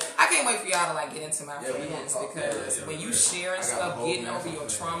 yay! I can't wait for y'all to like get into my friends because when you sharing stuff, getting over your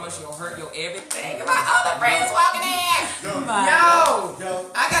traumas, your hurt, your everything, my other friends walking in. Yo,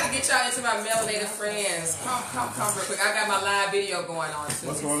 I gotta get y'all into my melanated friends. Come real quick. I got my live video going on too.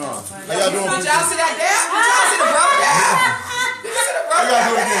 What's going on? How Did y'all doing? y'all see that down? Did y'all see the brother down? Did you see the brother down? How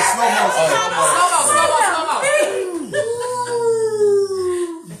y'all doing again? Slow mo.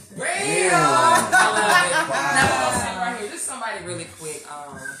 Real. I love it. Now we're gonna sing right here. Just somebody really quick.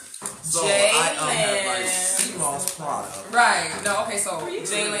 So I have like Jalen. CMOS product. Right. No, okay, so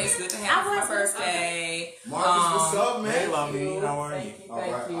Jalen, it's good to have you for my birthday. Marcus, what's up, man? Hey, lovely. How are you?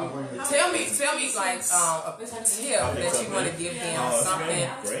 Thank you. Tell me like a tip that you want to give them, something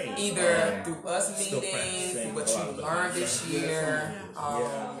either through us meeting, what you learned this year.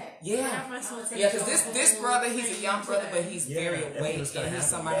 Because this brother, he's a young brother, but he's very awake, and he's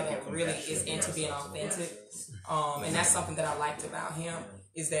somebody that really is into being authentic. And that's something that I liked about him,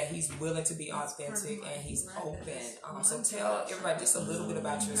 is that he's willing to be authentic and he's open. So tell everybody just a little bit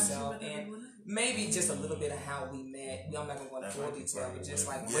about yourself and maybe just a little bit of how we met. I'm not going to go into full detail, but just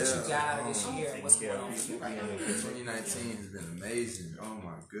like what you got out of this year and what's going on with you right now. 2019 has been amazing. Oh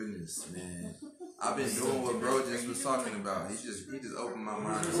my goodness, man. I've been doing what bro just was talking about. He just opened my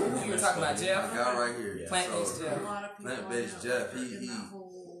mind. You were talking about Jeff? The guy right here. Plant-based Jeff. Plant-based Jeff.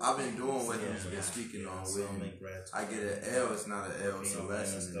 I've been doing what he's been speaking on. When I get an L, it's not an L, it's a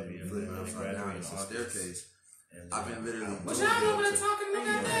lesson. And you flip it upside down, it's a staircase. I've been literally. But y'all know what I'm talking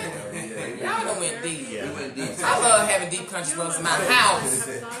about that? Y'all done went deep. We went deep. I love having deep country clubs in my house.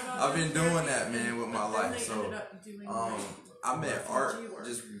 I've been doing that, man, with my life. So, I met Art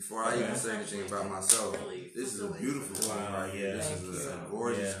just before I even say anything about myself. This is a beautiful woman right here. This is a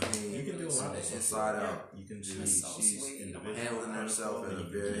gorgeous queen. You can do it inside out. You can do. She's handling herself at a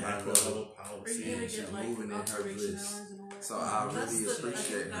very high level, and she's moving in her bliss. So I really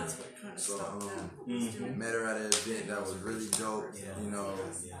appreciate her. So met her at an event that was really dope. You know,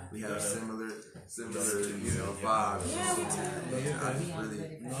 we have similar vibes. I just really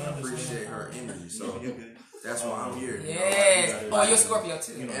appreciate her energy. So that's why I'm here. Yes. Oh, you're a Scorpio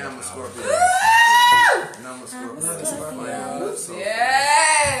too. And I'm a Scorpio. And I'm a Scorpio. So,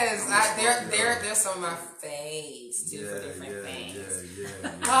 yes. They're some of my faves too for different things.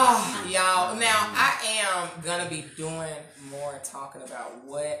 Oh, y'all. Now, I am going to be doing more talking about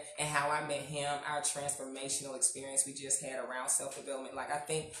what and how I met him, our transformational experience we just had around self-development. Like, I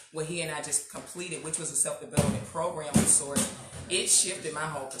think what he and I just completed, which was a self-development program of sorts, it shifted my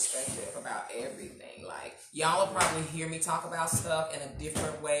whole perspective about everything. Like, y'all will probably hear me talk about stuff in a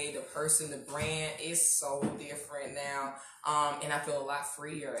different way. The person, the brand is so different now. And I feel a lot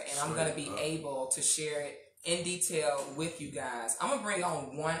freer. And I'm going to be able to share it in detail with you guys. I'm gonna bring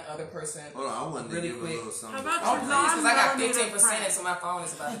on one other person. Hold on, I want to really give quick. a little something. How about Oh, your please, because I got non-melanated 15% friend? so my phone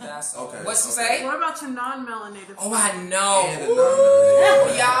is about to die. So Okay, what's you okay. say? What about your non-melanated Oh, friend? I know. And the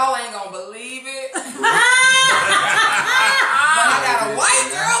non-melanated. Y'all ain't gonna believe it. But I got a white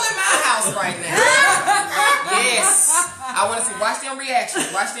girl in my house right now. Yes. I want to see. Watch them reactions.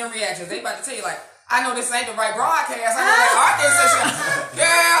 Watch them reactions. They about to tell you, like, I know this ain't the right broadcast. I know that artist. Girl,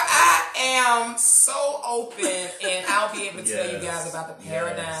 I am so open, and I'll be able to tell you guys about the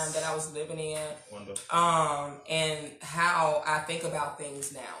paradigm that I was living in, and how I think about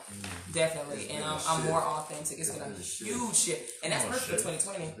things now. Definitely, and I'm more authentic. It's been a huge shift, and that's perfect for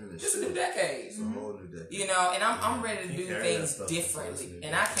 2020. This is a new decade. It's a whole new decade. You know, and I'm ready to do things differently,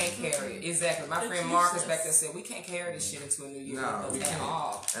 and I can't carry it. Exactly. My friend Marcus back there said we can't carry this shit into a new year at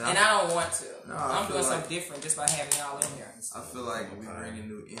all, and I don't want to. I'm doing something different just by having y'all in here. I feel like if we bring in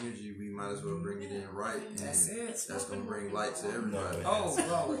new energy, we might as well bring it in right, and That's it. that's gonna bring light to everybody. Oh,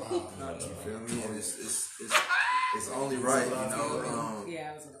 bro. You feel me? And it's only right, you know.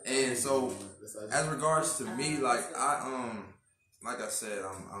 And so, as regards to me, like I said,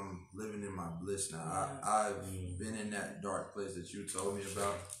 I'm living in my bliss now. I've been in that dark place that you told me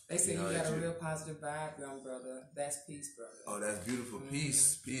about. They say you got a real positive vibe, young brother. That's peace, brother. Oh, that's beautiful.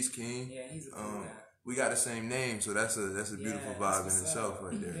 Peace, King. Yeah, he's a cool guy. We got the same name, so that's a beautiful vibe in itself,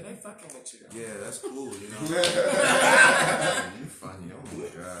 right there. Yeah, they fucking with you. Though. Yeah, that's cool. You know, you funny. Oh my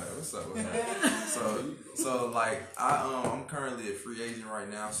god, what's up with that? So like I'm currently a free agent right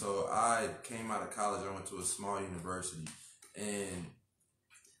now. So I came out of college. I went to a small university, and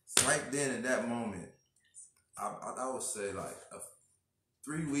right then at that moment, I would say like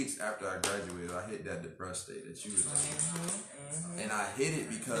 3 weeks after I graduated, I hit that depressed state that you was in. And I hit it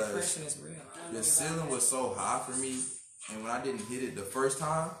because depression is real. The ceiling was so high for me, and when I didn't hit it the first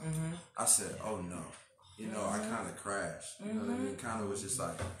time, I said, "Oh no," you know, I kind of crashed. You know what I mean? Kind of was just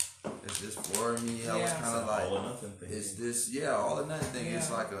like, "Is this for me?" I was kind of like, all or nothing thing. "Is this all or nothing thing?" It's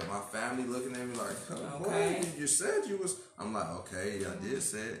like my family looking at me like, "Oh, boy, you said you was." I'm like, "Okay, I did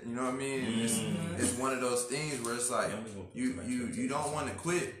say it." You know what I mean? And it's one of those things where it's like you don't want to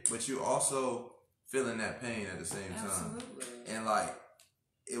quit, but you also feeling that pain at the same time, and like.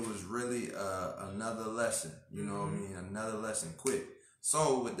 It was really another lesson, you know what I mean? Another lesson quick.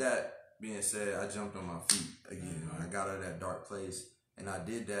 So with that being said, I jumped on my feet again. I got out of that dark place, and I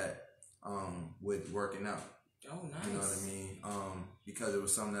did that with working out. Oh, nice. You know what I mean? Because it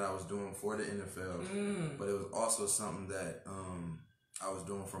was something that I was doing for the NFL, but it was also something that I was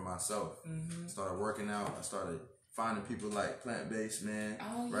doing for myself. Started working out. I started finding people like plant-based, man,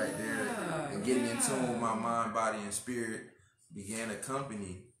 right there, and getting in tune with my mind, body, and spirit. Began a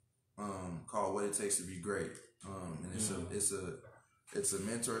company called What It Takes to Be Great, and it's a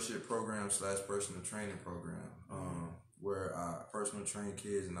mentorship program / personal training program where I personal train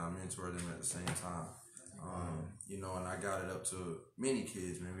kids and I mentor them at the same time. You know, and I got it up to many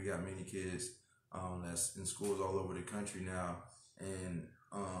kids, man. We got many kids that's in schools all over the country now, and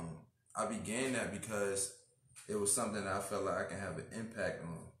I began that because it was something that I felt like I can have an impact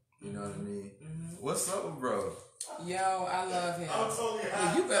on. You know what I mean? What's up, bro? Yo, I love him.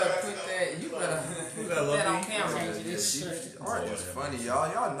 Yeah, you better put that. You better put that on camera. Art is funny, y'all.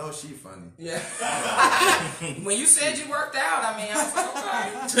 Y'all know she funny. Yeah. When you said you worked out, I mean, I was like,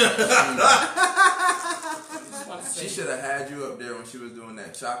 okay. She should have had you up there when she was doing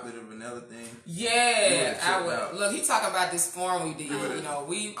that chocolate and vanilla thing. Yeah, I would. Look, he talking about this form we did. You know,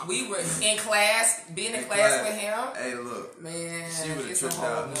 we were in class, being in class with him. Hey, look, man, she would have tripped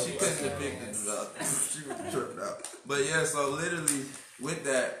out. She couldn't have picked it up. She would have tripped out. But yeah, so literally with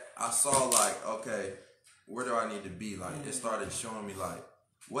that, I saw like, okay, where do I need to be? Like, it started showing me like,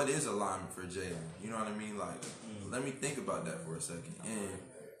 what is alignment for Jalen? You know what I mean? Like, let me think about that for a second. And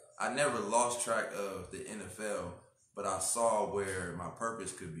I never lost track of the NFL, but I saw where my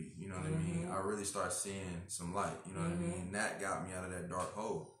purpose could be. You know what I mean? I really started seeing some light. You know what I mean? And that got me out of that dark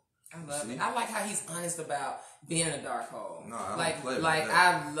hole. I love it. I like how he's honest about being in a dark hole. No, I like, don't play with like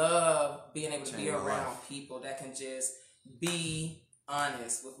that. I love being able to Change be my around life. people that can just be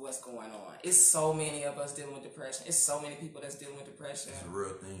honest with what's going on. It's so many of us dealing with depression. It's so many people that's dealing with depression. It's a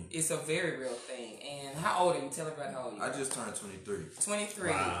real thing. It's a very real thing. And how old are you? Tell everybody how old you are. I just turned 23. 23.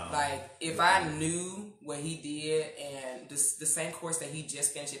 Wow. Like, if I knew what he did and the same course that he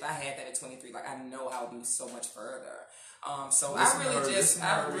just finished, if I had that at 23, like, I know I would be so much further. So I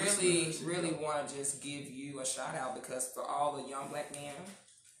really want to just give you a shout out, because for all the young black men,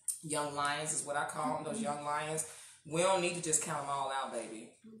 young lions is what I call them, those young lions, we don't need to just count them all out,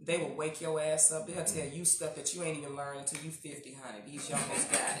 baby. They will wake your ass up. They'll tell you stuff that you ain't even learned until you 50, honey. These young folks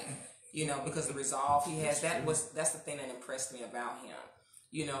got it. You know, because the resolve he has, that's the thing that impressed me about him.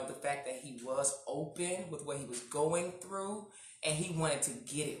 You know, the fact that he was open with what he was going through, and he wanted to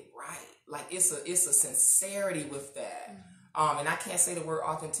get it right. Like, it's a sincerity with that. And I can't say the word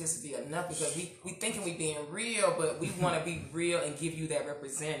authenticity enough, because we thinking we being real, but we want to be real and give you that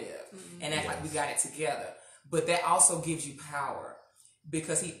representative and act like we got it together. But that also gives you power,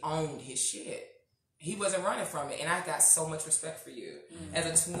 because he owned his shit. He wasn't running from it. And I got so much respect for you. As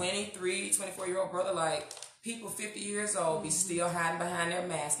a 23, 24-year-old brother, like, people 50 years old be still hiding behind their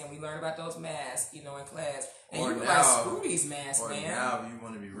mask, and we learn about those masks, you know, in class. And you like, screw these masks, man. Now, if you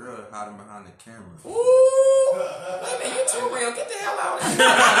want to be real, hiding behind the camera. Ooh! Wait a minute, you too real. Get the hell out of here.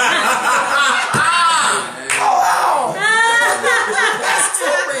 Hold on. That's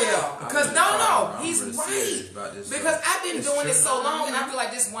too real. Because, no, he's right. Because I've been doing this so long, and I feel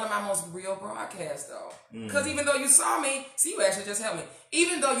like this is one of my most real broadcasts, though. Because even though you saw me, see, you actually just helped me.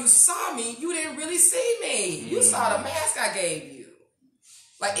 Even though you saw me, you didn't really see me. You saw the mask I gave you.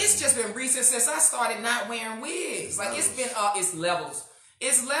 Like, it's just been recent since I started not wearing wigs. Like, it's been, it's levels.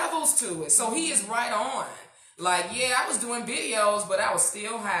 It's levels to it. So he is right on. Like, yeah, I was doing videos, but I was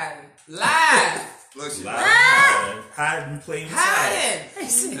still hiding. Live. Look, Hiding, playing hiding.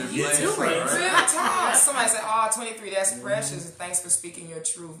 Real talk. Somebody said, oh, 23, that's precious. Thanks for speaking your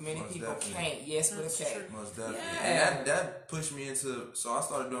truth. Many people can't. Yes, but okay. Most definitely. Yeah. And that pushed me into, so I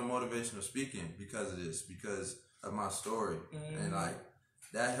started doing motivational speaking because of this, because of my story. And like,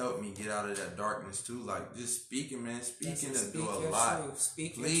 that helped me get out of that darkness too. Like, just speaking, man. Speaking to do a lot.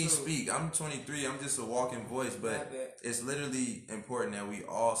 Please speak. I'm 23. I'm just a walking voice, but it's literally important that we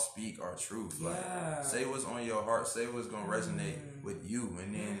all speak our truth. Like, say what's on your heart. Say what's gonna resonate with you,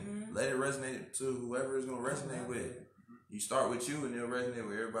 and then let it resonate to whoever it's gonna resonate with. You start with you, and it'll resonate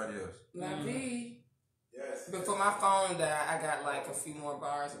with everybody else. Yes. Before my phone died, I got like a few more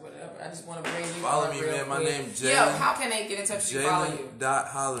bars or whatever. I just want to bring you follow on me, real man. My quick. name is Jalen. Yo, how can they get in touch with you? Follow you.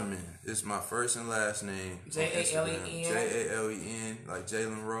 Jalen.Holloman. It's my first and last name. Jalen. Jalen, like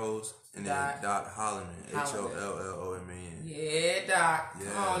Jalen Rose, and then .Holloman. HOLLOMAN. Yeah, Doc.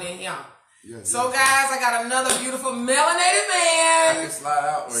 Yeah. Come on in here. Yeah, so guys, I got another beautiful melanated man. I can slide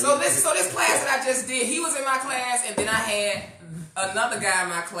out. So this class that I just did, he was in my class, and then I had another guy in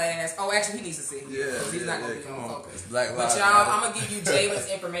my class. Oh, actually, he needs to sit here. He's not going to be on focus. But y'all, I'm going to give you Jalen's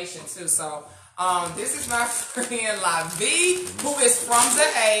information too. So this is my friend La V, who is from the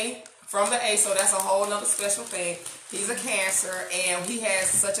A. So that's a whole nother special thing. He's a Cancer, and he has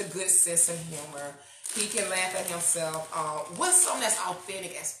such a good sense of humor. He can laugh at himself. What's something that's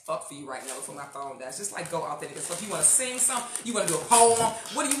authentic as fuck for you right now before my phone dies? Just like go authentic as fuck. You want to sing something? You want to do a poem?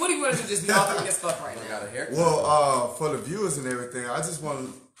 What do you want to do? Just be authentic as fuck right now. Well, for the viewers and everything, I just want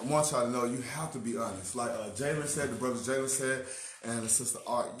y'all to know you have to be honest. Like Jalen said, the brother Jalen said, and the sister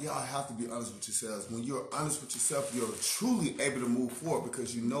Art, y'all have to be honest with yourselves. When you're honest with yourself, you're truly able to move forward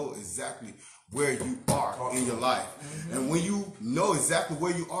because you know exactly where you are in your life. And when you know exactly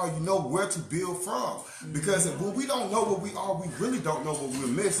where you are, you know where to build from. Because when we don't know what we are, we really don't know what we're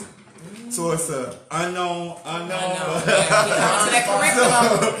missing. So it's a unknown.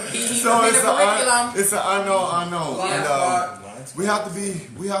 It's an unknown. Yeah. And we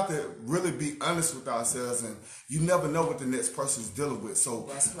have to really be honest with ourselves, and you never know what the next person's dealing with. So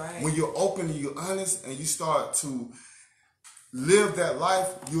that's right. When you're open and you're honest and you start to live that life,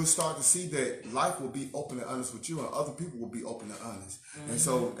 you'll start to see that life will be open and honest with you, and other people will be open and honest.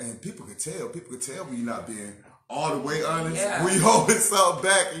 And people can tell when you're not being all the way honest. Yeah. When you hold something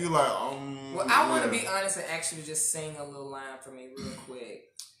back and you're like, well, I want to be honest and actually just sing a little line for me real quick.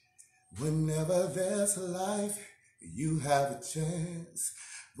 Whenever there's life, you have a chance.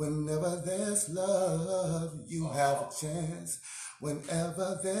 Whenever there's love, you have a chance.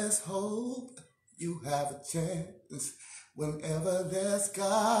 Whenever there's hope, you have a chance. Whenever there's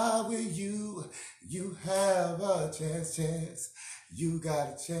God with you, you have a chance. You got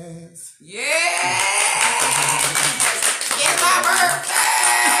a chance. Yeah! It's my birthday!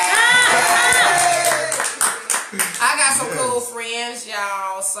 I got some cool friends,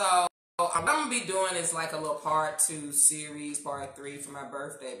 y'all. So what I'm gonna be doing is like a little part 2 series, part 3 for my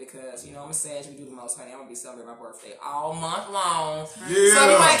birthday because you know I'm a Sag, we do the most, honey. I'm gonna be celebrating my birthday all month long. Yeah. So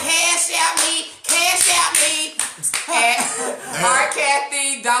if you wanna cash out me at Art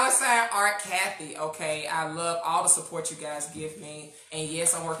Kathy, $ Art Kathy. Okay, I love all the support you guys give me, and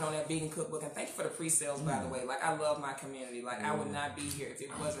yes, I'm working on that vegan cookbook. And thank you for the pre-sales, by the way. Like I love my community. Like I would not be here if it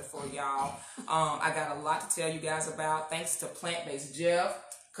wasn't for y'all. I got a lot to tell you guys about. Thanks to Plant-Based Jeff,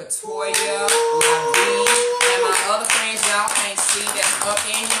 Katoya, Lavie, and my other friends y'all can't see that's up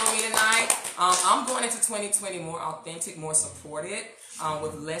in here with me tonight. I'm going into 2020 more authentic, more supported,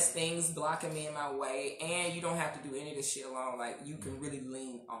 with less things blocking me in my way, and you don't have to do any of this shit alone. Like you can really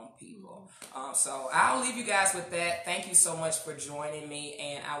lean on people. So I'll leave you guys with that. Thank you so much for joining me,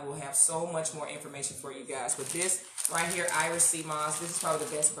 and I will have so much more information for you guys. But this right here, Iris Sea Moss, this is probably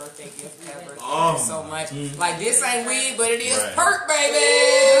the best birthday gift ever. Thank you so much. Like this ain't weed, but it is perk, baby.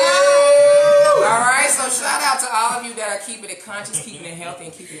 All right, so shout out to all of you that are keeping it conscious, keeping it healthy,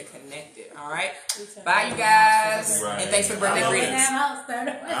 and keeping it connected. All right, bye you guys, and thanks for the birthday greetings.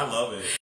 I love it.